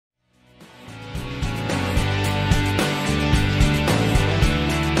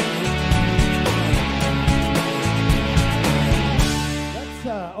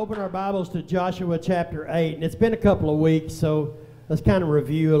Bibles to Joshua chapter 8, and it's been a couple of weeks, so let's kind of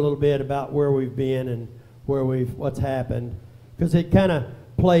review a little bit about where we've been and what's happened, because it kind of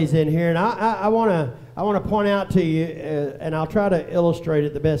plays in here. And I want to point out to you, and I'll try to illustrate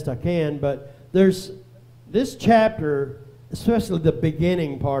it the best I can. But there's this chapter, especially the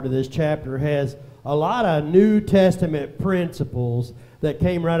beginning part of this chapter, has a lot of New Testament principles that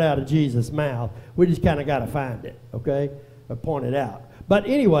came right out of Jesus' mouth. We just kind of got to find it, okay? I point it out. But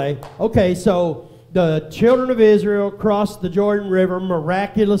anyway, okay, so the children of Israel crossed the Jordan River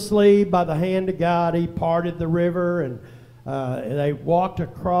miraculously by the hand of God. He parted the river, and they walked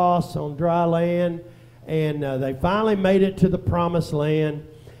across on dry land, and they finally made it to the promised land.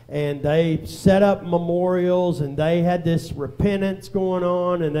 And they set up memorials, and they had this repentance going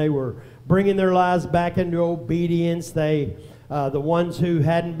on, and they were bringing their lives back into obedience. The ones who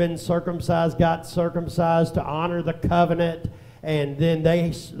hadn't been circumcised got circumcised to honor the covenant. And then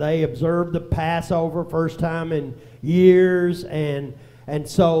they observed the Passover first time in years. And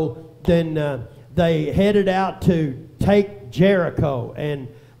so then they headed out to take Jericho. And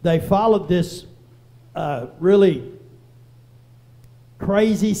they followed this really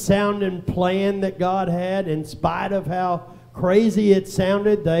crazy sounding plan that God had. In spite of how crazy it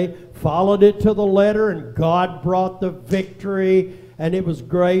sounded, they followed it to the letter, and God brought the victory, and it was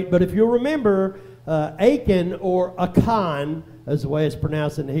great. But if you'll remember, Achan, or Achan, as the way it's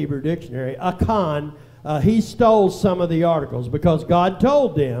pronounced in the Hebrew dictionary, Achan, he stole some of the articles, because God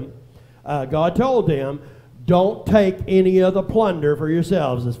told them, don't take any of the plunder for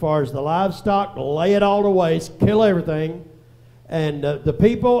yourselves. As far as the livestock, lay it all to waste, kill everything, and the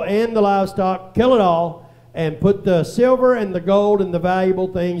people and the livestock, kill it all, and put the silver and the gold and the valuable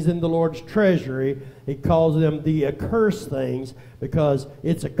things in the Lord's treasury. He calls them the accursed things, because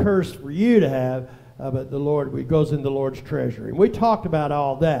it's a curse for you to have, but the Lord, it goes in the Lord's treasury. And we talked about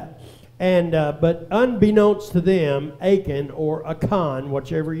all that. And but unbeknownst to them, Achan, or Achan,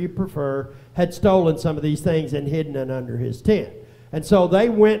 whichever you prefer, had stolen some of these things and hidden it under his tent. And so they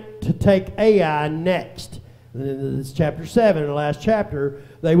went to take Ai next. This is chapter 7, in the last chapter.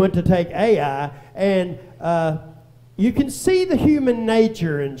 They went to take Ai, and you can see the human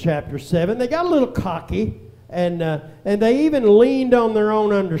nature in chapter 7. They got a little cocky, and they even leaned on their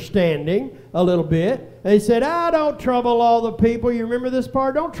own understanding a little bit. They said, don't trouble all the people. You remember this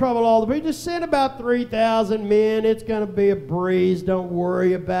part? Don't trouble all the people. Just send about 3,000 men. It's going to be a breeze. Don't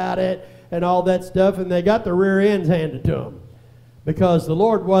worry about it, and all that stuff. And they got the rear ends handed to them, because the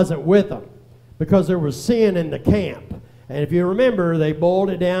Lord wasn't with them, because there was sin in the camp. And if you remember, they boiled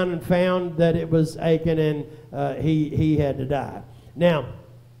it down and found that it was Achan, and he had to die. Now,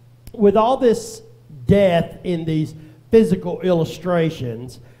 with all this death in these physical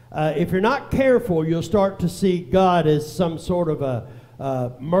illustrations, if you're not careful, you'll start to see God as some sort of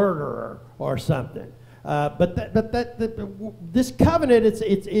a murderer or something. This covenant,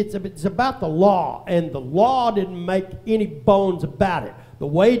 it's about the law, and the law didn't make any bones about it. The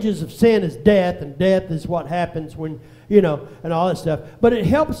wages of sin is death, and death is what happens when, and all that stuff. But it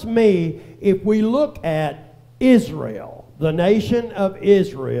helps me if we look at Israel, the nation of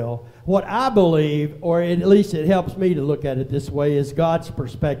Israel. What I believe, or at least it helps me to look at it this way, is God's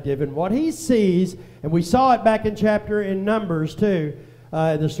perspective. And what he sees, and we saw it back in Numbers too,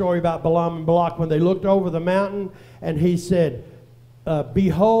 the story about Balaam and Balak, when they looked over the mountain, and he said,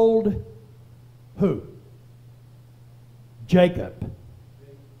 behold, who? Jacob.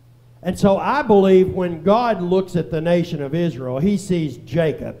 And so I believe when God looks at the nation of Israel, he sees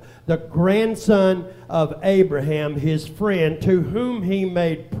Jacob, the grandson of Abraham, his friend, to whom he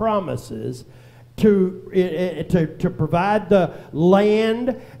made promises to provide the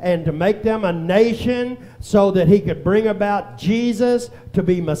land and to make them a nation so that he could bring about Jesus to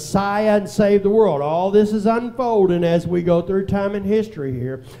be Messiah and save the world. All this is unfolding as we go through time and history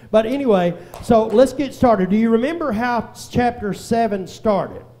here. But anyway, so let's get started. Do you remember how chapter 7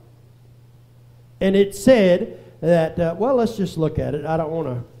 started? And it said that, well, let's just look at it. I don't want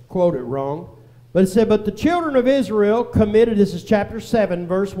to quote it wrong. But it said, but the children of Israel committed, this is chapter 7,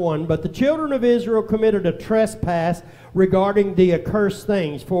 verse 1, but the children of Israel committed a trespass regarding the accursed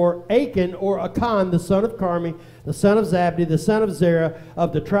things. For Achan, or Achan, the son of Carmi, the son of Zabdi, the son of Zerah,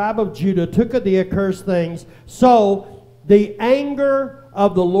 of the tribe of Judah, took of the accursed things. So the anger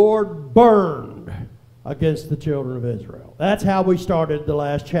of the Lord burned against the children of Israel. That's how we started the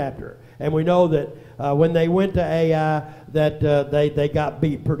last chapter. And we know that when they went to Ai, that they got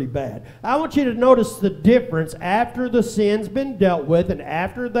beat pretty bad. I want you to notice the difference after the sin's been dealt with, and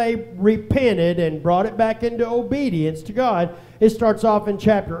after they repented and brought it back into obedience to God. It starts off in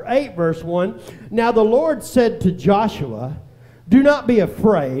chapter 8, verse 1. Now the Lord said to Joshua, Do not be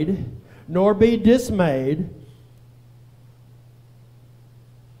afraid, nor be dismayed.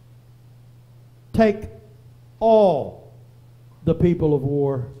 Take all the people of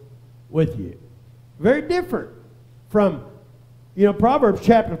war with you. Very different from, Proverbs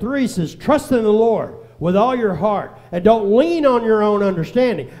chapter 3 says, trust in the Lord with all your heart, and don't lean on your own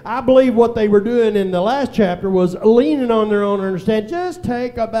understanding. I believe what they were doing in the last chapter was leaning on their own understanding. Just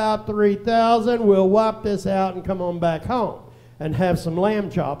take about 3,000, we'll wipe this out and come on back home and have some lamb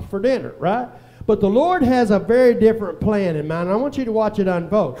chops for dinner, right? But the Lord has a very different plan in mind. I want you to watch it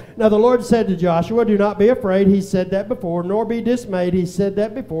unfold. Now the Lord said to Joshua, do not be afraid. He said that before. Nor be dismayed. He said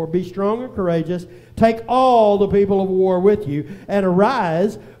that before. Be strong and courageous. Take all the people of war with you, and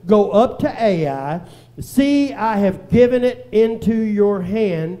arise, go up to Ai. See, I have given it into your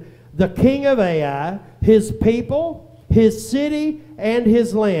hand, the king of Ai, his people, his city, and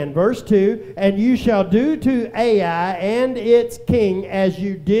his land. Verse 2, and you shall do to Ai and its king as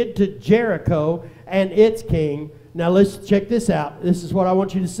you did to Jericho and its king. Now let's check this out. This is what I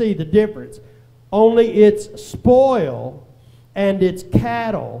want you to see, the difference. Only its spoil and its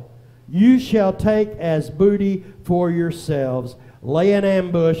cattle you shall take as booty for yourselves. Lay an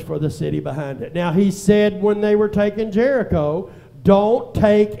ambush for the city behind it. Now he said when they were taking Jericho, don't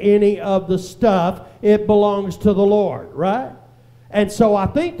take any of the stuff. It belongs to the Lord, right? And so I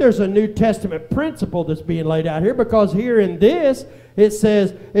think there's a New Testament principle that's being laid out here, because here in this, it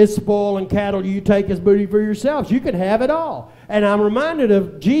says, it's spoil and cattle you take as booty for yourselves. You can have it all. And I'm reminded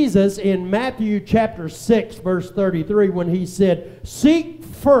of Jesus in Matthew chapter 6, verse 33, when he said, seek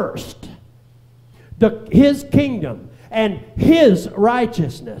first his kingdom and his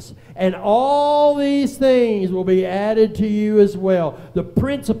righteousness, and all these things will be added to you as well. The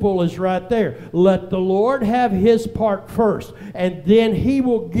principle is right there. Let the Lord have his part first, and then he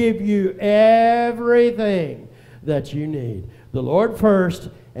will give you everything that you need. The Lord first,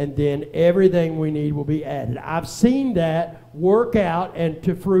 and then everything we need will be added. I've seen that work out and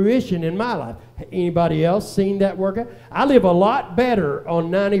to fruition in my life. Anybody else seen that work out? I live a lot better on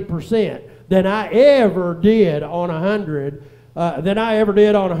 90% than I ever did on 100, than I ever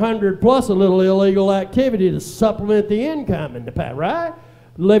did on 100 plus a little illegal activity to supplement the income in the past, right?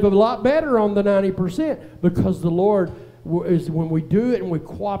 Live a lot better on the 90%, because the Lord is, when we do it and we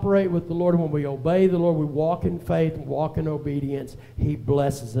cooperate with the Lord, when we obey the Lord, we walk in faith and walk in obedience, he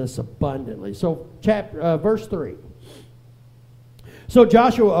blesses us abundantly. So verse 3. So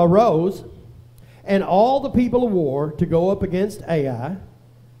Joshua arose, and all the people of war to go up against Ai,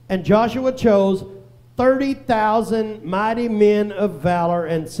 and Joshua chose 30,000 mighty men of valor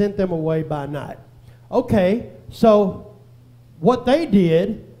and sent them away by night. Okay, so what they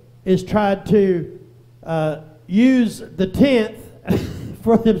did is tried to use the 10th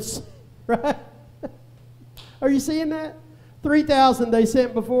for them, right? Are you seeing that? 3,000 they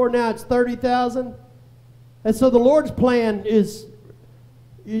sent before, now it's 30,000. And so the Lord's plan is,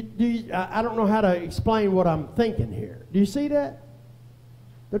 I don't know how to explain what I'm thinking here. Do you see that?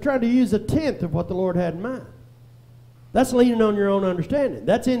 They're trying to use 1/10 of what the Lord had in mind. That's leaning on your own understanding.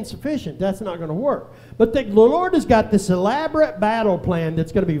 That's insufficient. That's not going to work. But the Lord has got this elaborate battle plan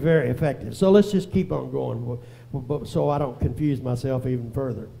that's going to be very effective. So let's just keep on going so I don't confuse myself even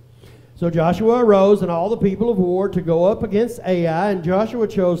further. So Joshua arose and all the people of war to go up against Ai, and Joshua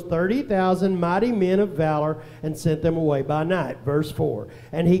chose 30,000 mighty men of valor and sent them away by night. Verse 4.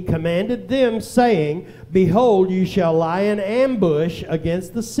 And he commanded them, saying, behold, you shall lie in ambush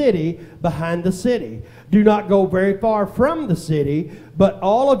against the city behind the city. Do not go very far from the city, but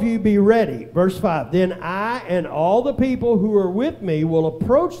all of you be ready. Verse 5. Then I and all the people who are with me will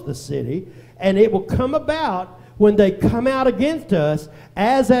approach the city, and it will come about when they come out against us,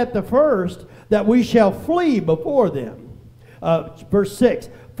 as at the first, that we shall flee before them. Verse 6,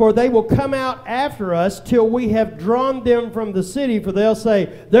 for they will come out after us till we have drawn them from the city, for they'll say,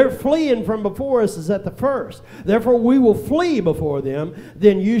 they're fleeing from before us as at the first. Therefore we will flee before them.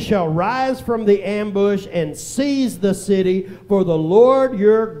 Then you shall rise from the ambush and seize the city, for the Lord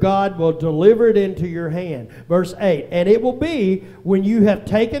your God will deliver it into your hand. Verse 8, and it will be when you have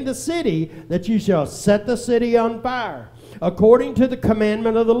taken the city that you shall set the city on fire. According to the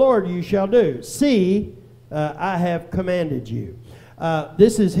commandment of the Lord you shall do. See, I have commanded you.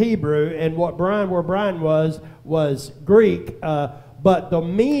 This is Hebrew, and where Brian was Greek, but the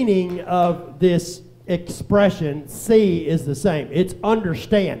meaning of this expression, see, is the same. It's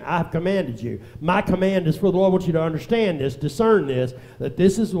understand. I've commanded you. My command is for the Lord. I want you to understand this, discern this, that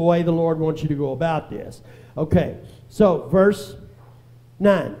this is the way the Lord wants you to go about this. Okay, so verse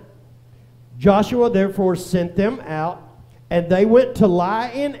 9. Joshua therefore sent them out, and they went to lie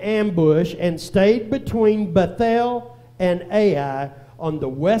in ambush and stayed between Bethel and Ai on the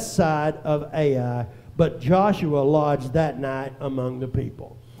west side of Ai, but Joshua lodged that night among the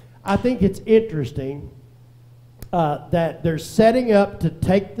people. I think it's interesting that they're setting up to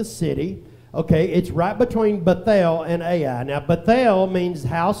take the city. Okay, it's right between Bethel and Ai. Now, Bethel means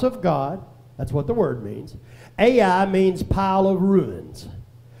house of God. That's what the word means. Ai means pile of ruins.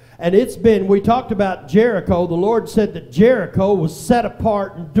 And we talked about Jericho. The Lord said that Jericho was set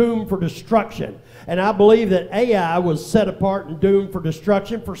apart and doomed for destruction. And I believe that Ai was set apart and doomed for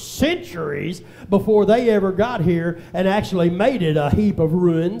destruction for centuries before they ever got here and actually made it a heap of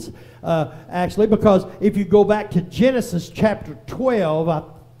ruins. Because if you go back to Genesis chapter 12, I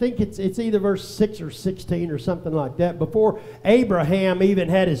think it's either verse 6 or 16 or something like that. Before Abraham even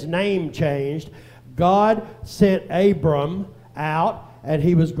had his name changed, God sent Abram out, and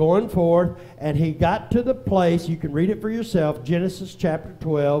he was going forth, and he got to the place, you can read it for yourself, Genesis chapter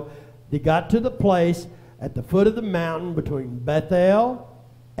 12. He got to the place at the foot of the mountain between Bethel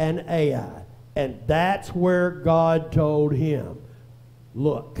and Ai. And that's where God told him,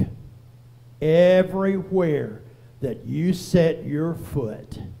 look, everywhere that you set your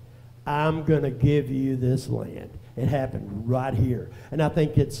foot, I'm going to give you this land. It happened right here. And I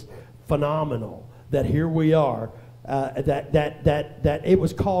think it's phenomenal that here we are. That it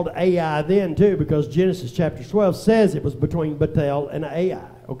was called Ai then too, because Genesis chapter 12 says it was between Bethel and Ai.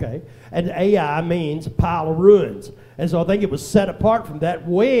 Okay, and Ai means pile of ruins, and so I think it was set apart from that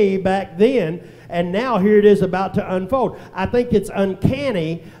way back then, and now here it is about to unfold. I think it's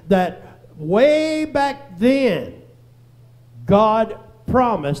uncanny that way back then God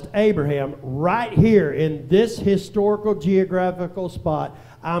promised Abraham right here in this historical geographical spot,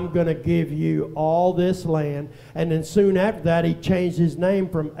 I'm going to give you all this land. And then soon after that, he changed his name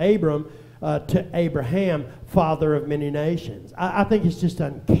from Abram to Abraham, father of many nations. I think it's just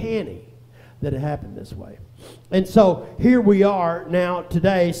uncanny that it happened this way. And so here we are now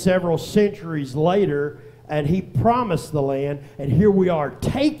today, several centuries later, and he promised the land, and here we are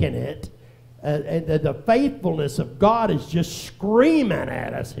taking it. And the faithfulness of God is just screaming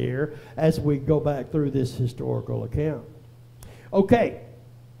at us here as we go back through this historical account. Okay.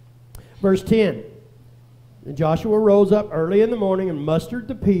 Verse 10, and Joshua rose up early in the morning and mustered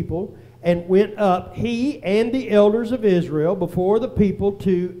the people and went up, he and the elders of Israel, before the people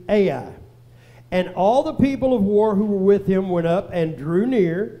to Ai. And all the people of war who were with him went up and drew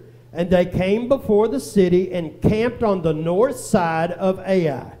near, and they came before the city and camped on the north side of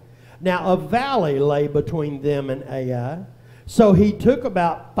Ai. Now a valley lay between them and Ai. So he took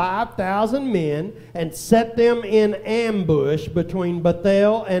about 5,000 men and set them in ambush between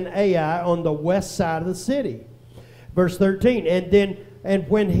Bethel and Ai on the west side of the city. Verse 13, and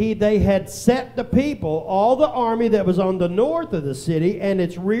when they had set the people, all the army that was on the north of the city and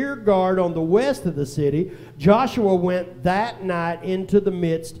its rear guard on the west of the city, Joshua went that night into the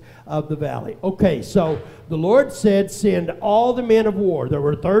midst of the valley. Okay, so the Lord said, send all the men of war. There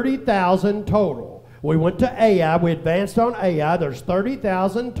were 30,000 total. We went to Ai. We advanced on Ai. There's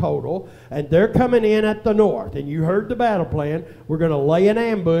 30,000 total, and they're coming in at the north. And you heard the battle plan. We're going to lay an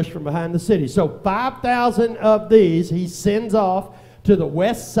ambush from behind the city. So 5,000 of these he sends off to the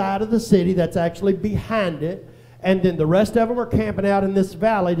west side of the city. That's actually behind it. And then the rest of them are camping out in this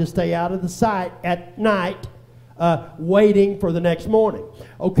valley to stay out of the sight at night, waiting for the next morning.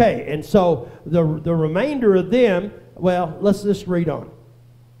 Okay, and so the remainder of them, well, let's just read on.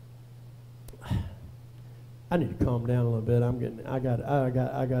 I need to calm down a little bit.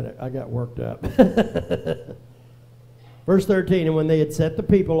 I got worked up. Verse 13, and when they had set the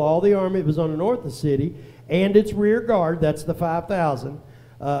people, all the army that was on the north of the city and its rear guard, that's the 5,000,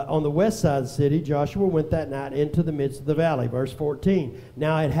 on the west side of the city, Joshua went that night into the midst of the valley. Verse 14,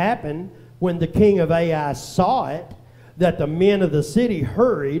 now it happened when the king of Ai saw it, that the men of the city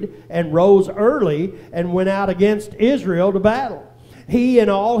hurried and rose early and went out against Israel to battle. He and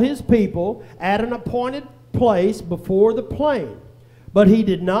all his people at an appointed place before the plain. But he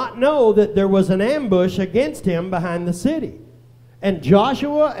did not know that there was an ambush against him behind the city. And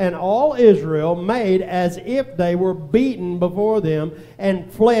Joshua and all Israel made as if they were beaten before them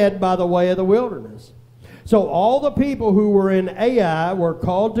and fled by the way of the wilderness. So all the people who were in Ai were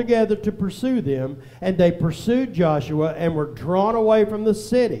called together to pursue them, and they pursued Joshua and were drawn away from the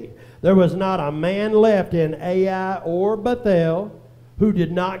city. There was not a man left in Ai or Bethel who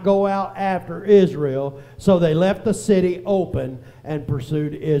did not go out after Israel, so they left the city open and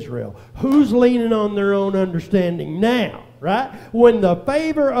pursued Israel. Who's leaning on their own understanding now, right? When the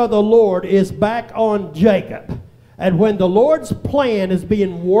favor of the Lord is back on Jacob, and when the Lord's plan is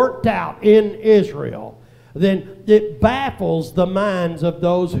being worked out in Israel, then it baffles the minds of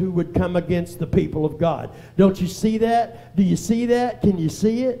those who would come against the people of God. Don't you see that? Do you see that? Can you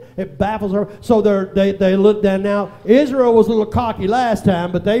see it? It baffles her. So they look down now. Israel was a little cocky last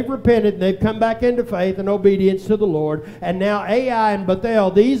time, but they've repented and they've come back into faith and obedience to the Lord. And now Ai and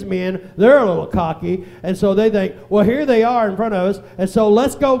Bethel, these men, they're a little cocky. And so they think, well, here they are in front of us, and so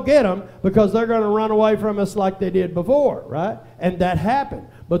let's go get them because they're going to run away from us like they did before, right? And that happened.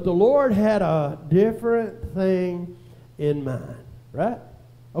 But the Lord had a different thing in mind, right?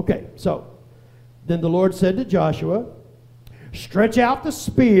 Okay, so then the Lord said to Joshua, stretch out the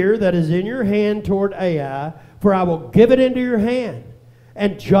spear that is in your hand toward Ai, for I will give it into your hand.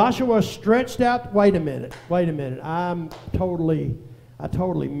 And Joshua stretched out, wait a minute. I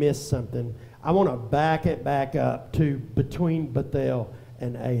totally missed something. I want to back it back up to between Bethel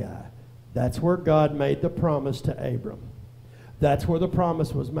and Ai. That's where God made the promise to Abram. That's where the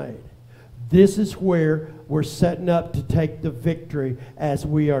promise was made. This is where we're setting up to take the victory as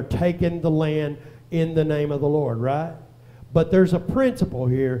we are taking the land in the name of the Lord, right? But there's a principle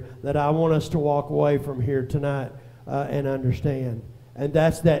here that I want us to walk away from here tonight and understand. And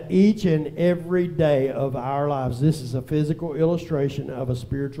that's that each and every day of our lives, this is a physical illustration of a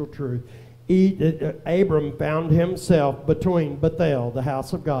spiritual truth. Abram found himself between Bethel, the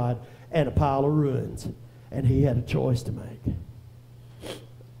house of God, and a pile of ruins. And he had a choice to make.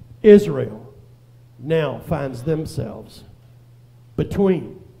 Israel now finds themselves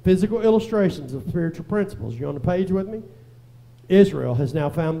between physical illustrations of spiritual principles. You on the page with me? Israel has now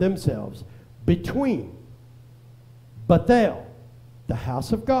found themselves between Bethel, the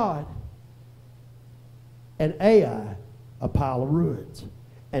house of God, and Ai, a pile of ruins.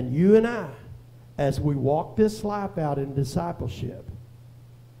 And you and I, as we walk this life out in discipleship,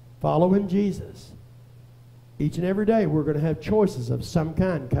 following Jesus, each and every day we're going to have choices of some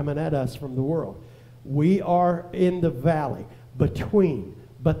kind coming at us from the world. We are in the valley between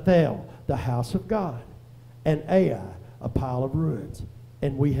Bethel, the house of God, and Ai, a pile of ruins.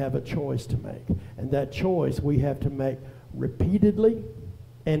 And we have a choice to make. And that choice we have to make repeatedly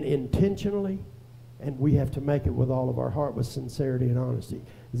and intentionally, and we have to make it with all of our heart, with sincerity and honesty.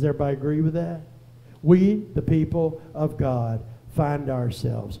 Does everybody agree with that? We, the people of God, find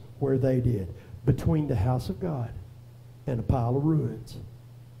ourselves where they did, between the house of God and a pile of ruins.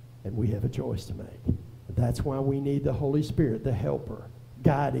 And we have a choice to make. That's why we need the Holy Spirit, the helper,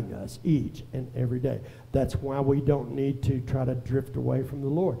 guiding us each and every day. That's why we don't need to try to drift away from the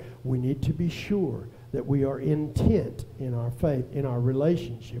Lord. We need to be sure that we are intent in our faith, in our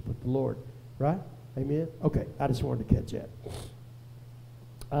relationship with the Lord. Right? Amen? Okay, I just wanted to catch that.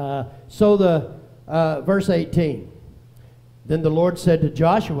 Verse 18. Then the Lord said to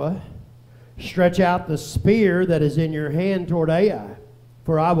Joshua, stretch out the spear that is in your hand toward Ai,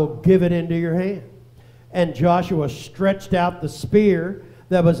 for I will give it into your hand. And Joshua stretched out the spear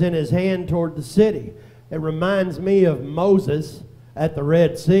that was in his hand toward the city. It reminds me of Moses at the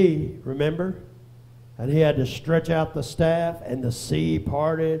Red Sea, remember? And he had to stretch out the staff, and the sea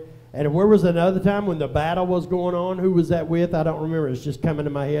parted. And where was another time when the battle was going on? Who was that with? I don't remember. It's just coming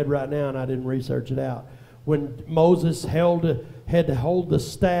to my head right now, and I didn't research it out. When Moses had to hold the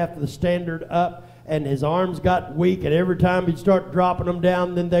staff, the standard up, and his arms got weak, and every time he'd start dropping them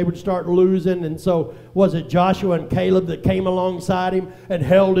down, then they would start losing. And so was it Joshua and Caleb that came alongside him and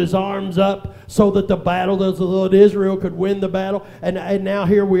held his arms up so that the battle of Israel could win the battle? And now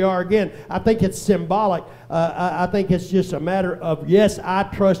here we are again. I think it's symbolic. I think it's just a matter of, yes, I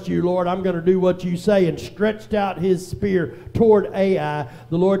trust you, Lord. I'm going to do what you say. And stretched out his spear toward Ai.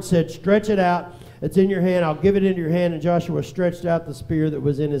 The Lord said, stretch it out. It's in your hand. I'll give it into your hand. And Joshua stretched out the spear that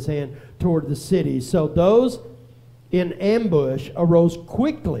was in his hand toward the city. So those in ambush arose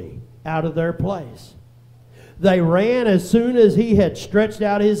quickly out of their place. They ran as soon as he had stretched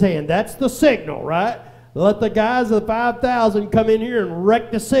out his hand. That's the signal, right? Let the guys of the 5,000 come in here and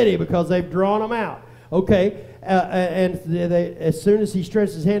wreck the city because they've drawn them out. Okay, as soon as he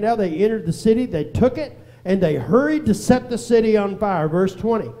stretched his hand out, they entered the city. They took it, and they hurried to set the city on fire. Verse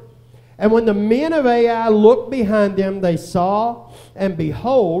 20. And when the men of Ai looked behind them, they saw, and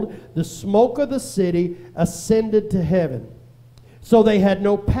behold, the smoke of the city ascended to heaven. So they had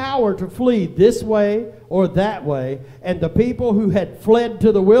no power to flee this way or that way, and the people who had fled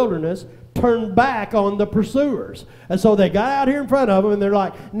to the wilderness turned back on the pursuers. And so they got out here in front of them, and they're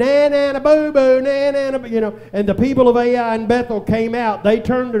like, na-na-na-boo-boo, na-na-na, you know. And the people of Ai and Bethel came out. They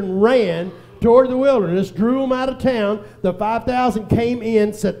turned and ran toward the wilderness, drew them out of town. The 5,000 came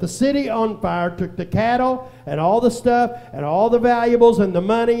in, set the city on fire, took the cattle and all the stuff and all the valuables and the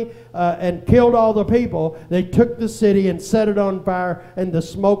money and killed all the people. They took the city and set it on fire, and the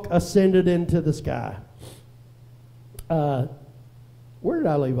smoke ascended into the sky. Where did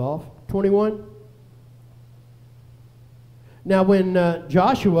I leave off? 21? Now when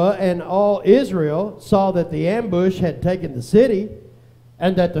Joshua and all Israel saw that the ambush had taken the city,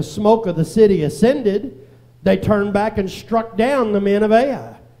 and that the smoke of the city ascended, they turned back and struck down the men of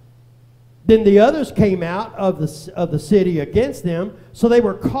Ai. Then the others came out of the city against them, so they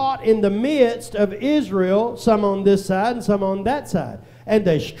were caught in the midst of Israel, some on this side and some on that side. And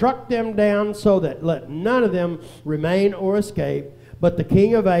they struck them down so that let none of them remain or escape. But the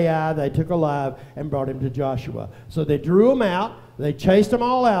king of Ai they took alive and brought him to Joshua. So they drew them out. They chased them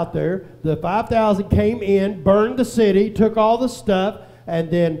all out there. The 5,000 came in, burned the city, took all the stuff, and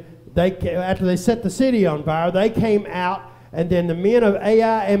then after they set the city on fire, they came out. And then the men of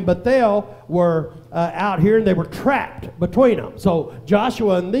Ai and Bethel were out here, and they were trapped between them. So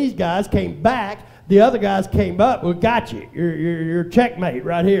Joshua and these guys came back. The other guys came up. We got you. You're checkmate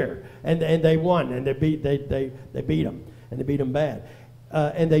right here. And they won, and they beat them, and they beat them bad.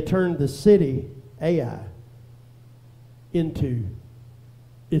 And they turned the city Ai into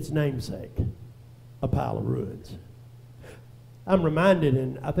its namesake, a pile of ruins. I'm reminded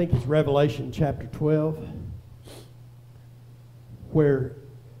in, I think it's Revelation chapter 12, where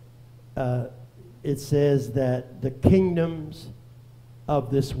it says that the kingdoms of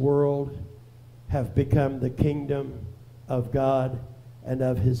this world have become the kingdom of God and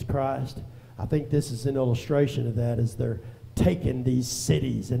of His Christ. I think this is an illustration of that as they're taking these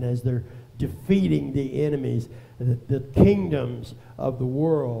cities and as they're defeating the enemies. The kingdoms of the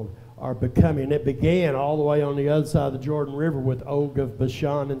world are becoming, it began all the way on the other side of the Jordan River with Og of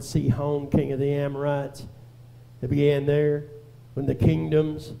Bashan and Sihon, king of the Amorites. It began there when the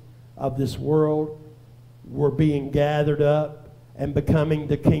kingdoms of this world were being gathered up and becoming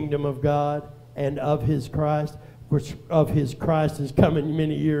the kingdom of God and of His Christ, which of His Christ is coming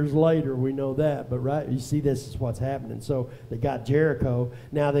many years later. We know that, but right, you see, this is what's happening. So they got Jericho,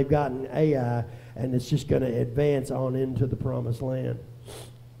 now they've gotten Ai, and it's just going to advance on into the promised land.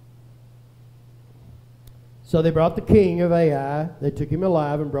 So they brought the king of Ai, they took him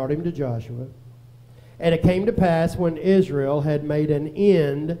alive and brought him to Joshua. And it came to pass when Israel had made an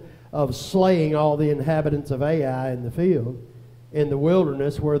end of slaying all the inhabitants of Ai in the field, in the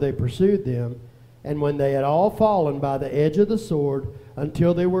wilderness where they pursued them, and when they had all fallen by the edge of the sword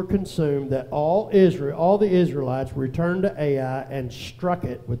until they were consumed, that all the Israelites returned to Ai and struck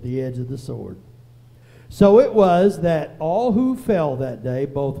it with the edge of the sword. So it was that all who fell that day,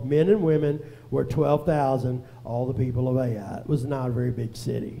 both men and women, were 12,000, all the people of Ai. It was not a very big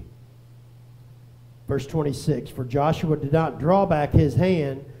city. Verse 26, for Joshua did not draw back his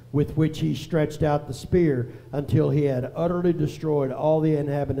hand with which he stretched out the spear until he had utterly destroyed all the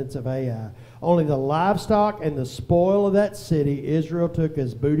inhabitants of Ai. Only the livestock and the spoil of that city Israel took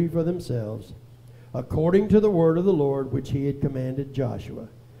as booty for themselves, according to the word of the Lord which he had commanded Joshua.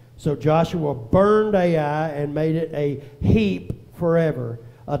 So Joshua burned Ai and made it a heap forever,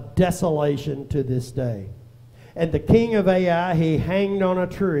 a desolation to this day. And the king of Ai he hanged on a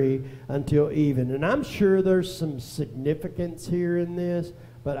tree until even. And I'm sure there's some significance here in this,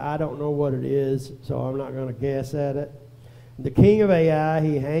 but I don't know what it is, so I'm not going to guess at it. The king of Ai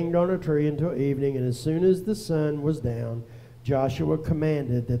he hanged on a tree until evening, and as soon as the sun was down, Joshua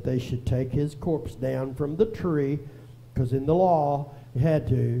commanded that they should take his corpse down from the tree, because in the law you had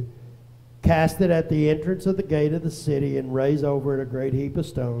to, cast it at the entrance of the gate of the city, and raise over it a great heap of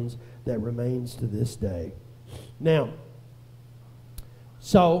stones that remains to this day. Now,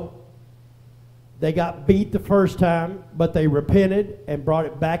 so they got beat the first time, but they repented and brought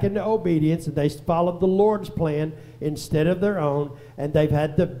it back into obedience, and they followed the Lord's plan instead of their own, and they've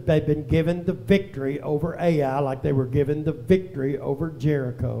been given the victory over Ai like they were given the victory over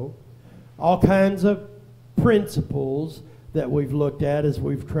Jericho. All kinds of principles that we've looked at as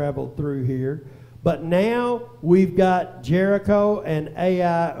we've traveled through here. But now we've got Jericho and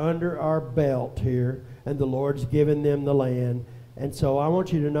Ai under our belt here, and the Lord's given them the land. And so I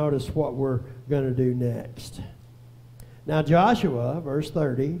want you to notice what we're going to do next. Now Joshua, verse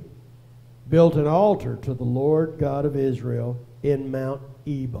 30, built an altar to the Lord God of Israel in Mount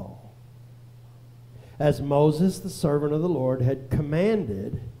Ebal, as Moses, the servant of the Lord, had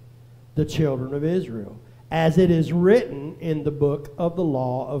commanded the children of Israel, as it is written in the book of the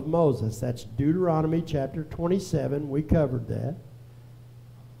law of Moses. That's Deuteronomy chapter 27. We covered that.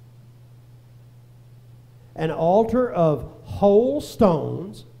 An altar of whole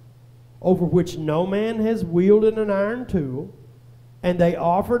stones, over which no man has wielded an iron tool, and they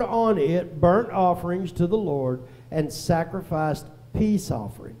offered on it burnt offerings to the Lord, and sacrificed peace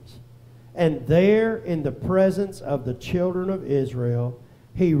offerings. And there, in the presence of the children of Israel,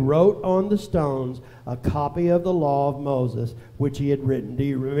 he wrote on the stones a copy of the law of Moses, which he had written. Do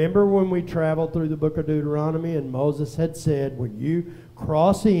you remember when we traveled through the book of Deuteronomy and Moses had said, when you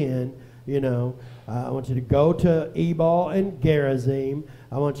cross in, I want you to go to Ebal and Gerizim.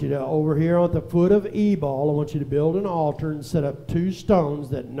 I want you to, over here at the foot of Ebal, I want you to build an altar and set up 2 stones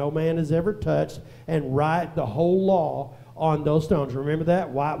that no man has ever touched and write the whole law on those stones. Remember that?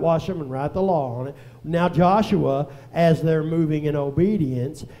 Whitewash them and write the law on it. Now Joshua, as they're moving in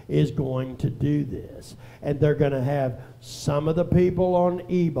obedience, is going to do this. And they're going to have some of the people on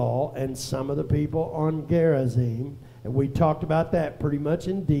Ebal and some of the people on Gerizim. And we talked about that pretty much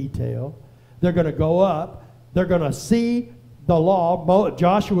in detail. They're going to go up. They're going to see the law.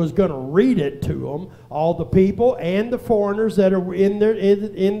 Joshua's going to read it to them, all the people and the foreigners that are in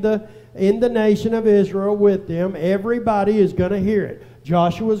the nation of Israel with them. Everybody is going to hear it.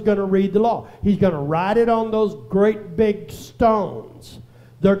 Joshua's going to read the law. He's going to write it on those great big stones.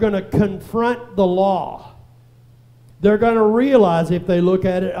 They're going to confront the law. They're going to realize, if they look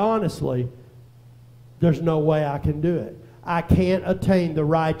at it honestly, there's no way I can do it. I can't attain the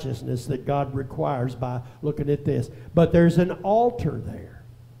righteousness that God requires by looking at this. But there's an altar there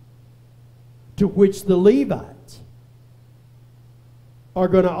to which the Levites are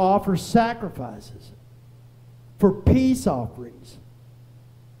going to offer sacrifices for peace offerings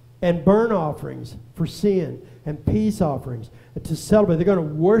and burnt offerings for sin and peace offerings to celebrate. They're going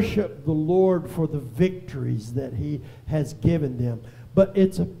to worship the Lord for the victories that He has given them. But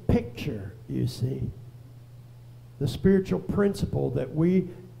it's a picture, you see. The spiritual principle that we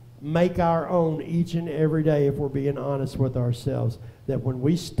make our own each and every day, if we're being honest with ourselves, that when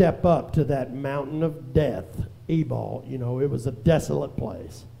we step up to that mountain of death, Ebal, it was a desolate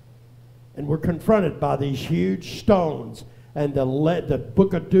place, and we're confronted by these huge stones, and the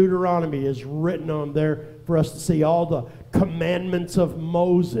book of Deuteronomy is written on there for us to see all the commandments of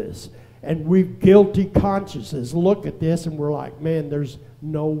Moses, and we've guilty consciences look at this and we're like, man, there's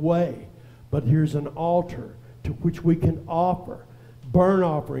no way. But here's an altar to which we can offer burnt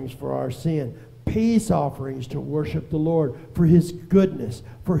offerings for our sin, peace offerings to worship the Lord for His goodness,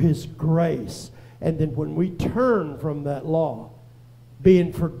 for His grace. And then when we turn from that law,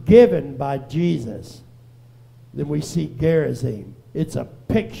 being forgiven by Jesus, then we see Gerizim. It's a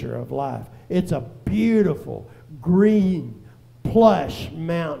picture of life. It's a beautiful, green, plush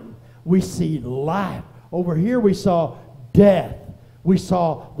mountain. We see life. Over here we saw death. We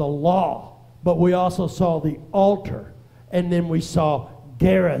saw the law. But we also saw the altar, and then we saw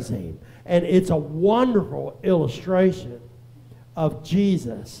Gerizim. And it's a wonderful illustration of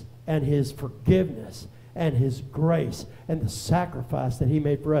Jesus and His forgiveness and His grace and the sacrifice that He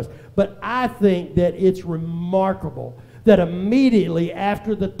made for us. But I think that it's remarkable that immediately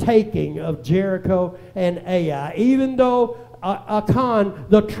after the taking of Jericho and Ai, even though Achan,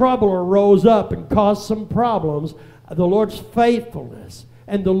 the troubler, rose up and caused some problems, the Lord's faithfulness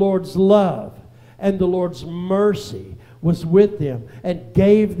and the Lord's love and the Lord's mercy was with them and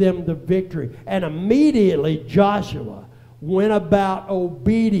gave them the victory. And immediately Joshua went about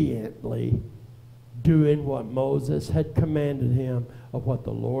obediently doing what Moses had commanded him of what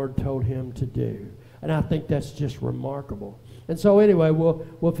the Lord told him to do. And I think that's just remarkable. And so anyway,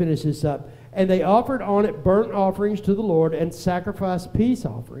 we'll finish this up. And they offered on it burnt offerings to the Lord and sacrificed peace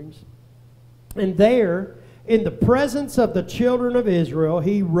offerings. And there, in the presence of the children of Israel,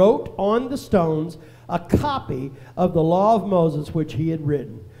 he wrote on the stones a copy of the law of Moses which he had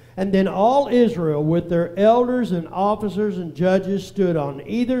written. And then all Israel with their elders and officers and judges stood on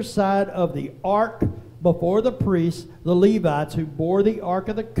either side of the ark before the priests, the Levites, who bore the ark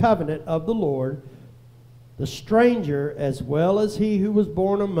of the covenant of the Lord, the stranger as well as he who was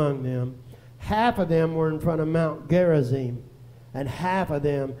born among them. Half of them were in front of Mount Gerizim, and half of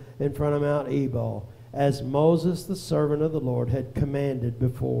them in front of Mount Ebal, as Moses, the servant of the Lord, had commanded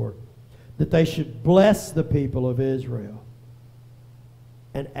before, that they should bless the people of Israel.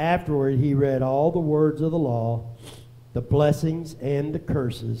 And afterward he read all the words of the law, the blessings and the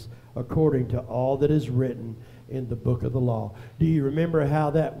curses, according to all that is written in the book of the law. Do you remember how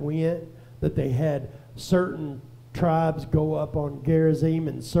that went? That they had certain tribes go up on Gerizim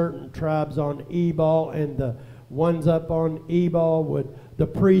and certain tribes on Ebal, and the ones up on Ebal the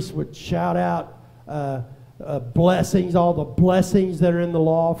priests would shout out blessings, all the blessings that are in the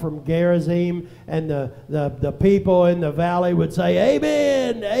law from Gerizim, and the people in the valley would say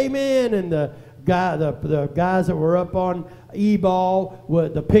amen, amen, and the guys that were up on Ebal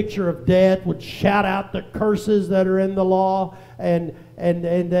with the picture of death would shout out the curses that are in the law, and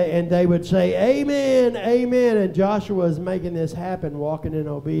they would say amen, amen. And Joshua is making this happen, walking in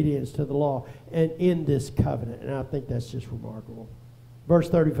obedience to the law and in this covenant. And I think that's just remarkable. Verse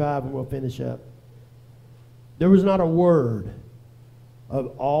 35, and we'll finish up. There was not a word of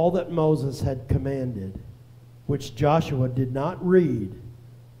all that Moses had commanded, which Joshua did not read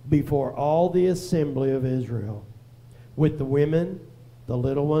before all the assembly of Israel, with the women, the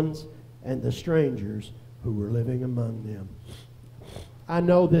little ones, and the strangers who were living among them. I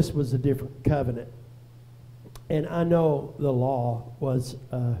know this was a different covenant, and I know the law was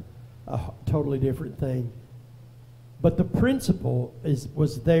a totally different thing. But the principle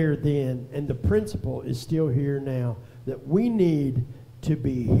was there then, and the principle is still here now, that we need to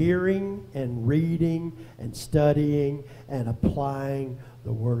be hearing and reading and studying and applying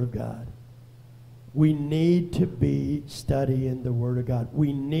the Word of God. We need to be studying the Word of God.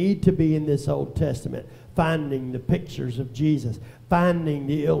 We need to be in this Old Testament, finding the pictures of Jesus, finding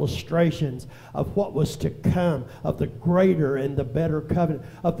the illustrations of what was to come, of the greater and the better covenant,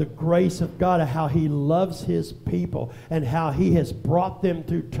 of the grace of God, of how He loves His people, and how He has brought them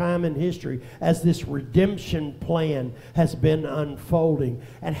through time and history as this redemption plan has been unfolding.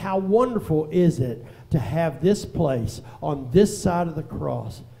 And how wonderful is it to have this place on this side of the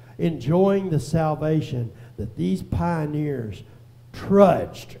cross, enjoying the salvation that these pioneers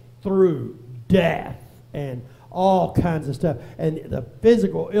trudged through death and all kinds of stuff, and the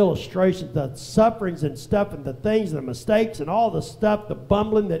physical illustrations, the sufferings and stuff, and the things, the mistakes, and all the stuff, the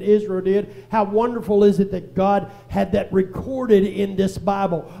bumbling that Israel did. How wonderful is it that God had that recorded in this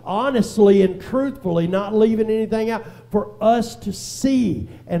Bible, honestly and truthfully, not leaving anything out, for us to see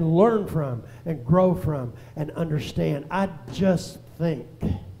and learn from and grow from and understand. I just think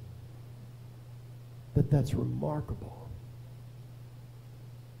that that's remarkable.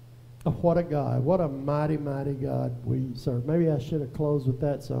 Oh, what a God. What a mighty, mighty God we serve. Maybe I should have closed with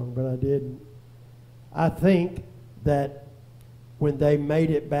that song, but I didn't. I think that when they made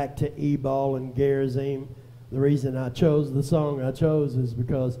it back to Ebal and Gerizim, the reason I chose the song I chose is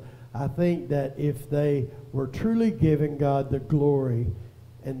because I think that if they were truly giving God the glory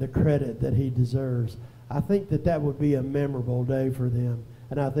and the credit that He deserves, I think that that would be a memorable day for them.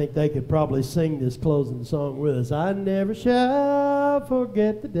 And I think they could probably sing this closing song with us. I never shall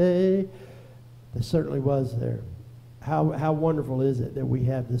forget the day. There certainly was there. How wonderful is it that we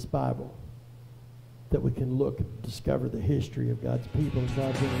have this Bible, that we can look and discover the history of God's people and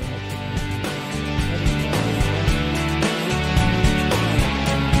God's interaction.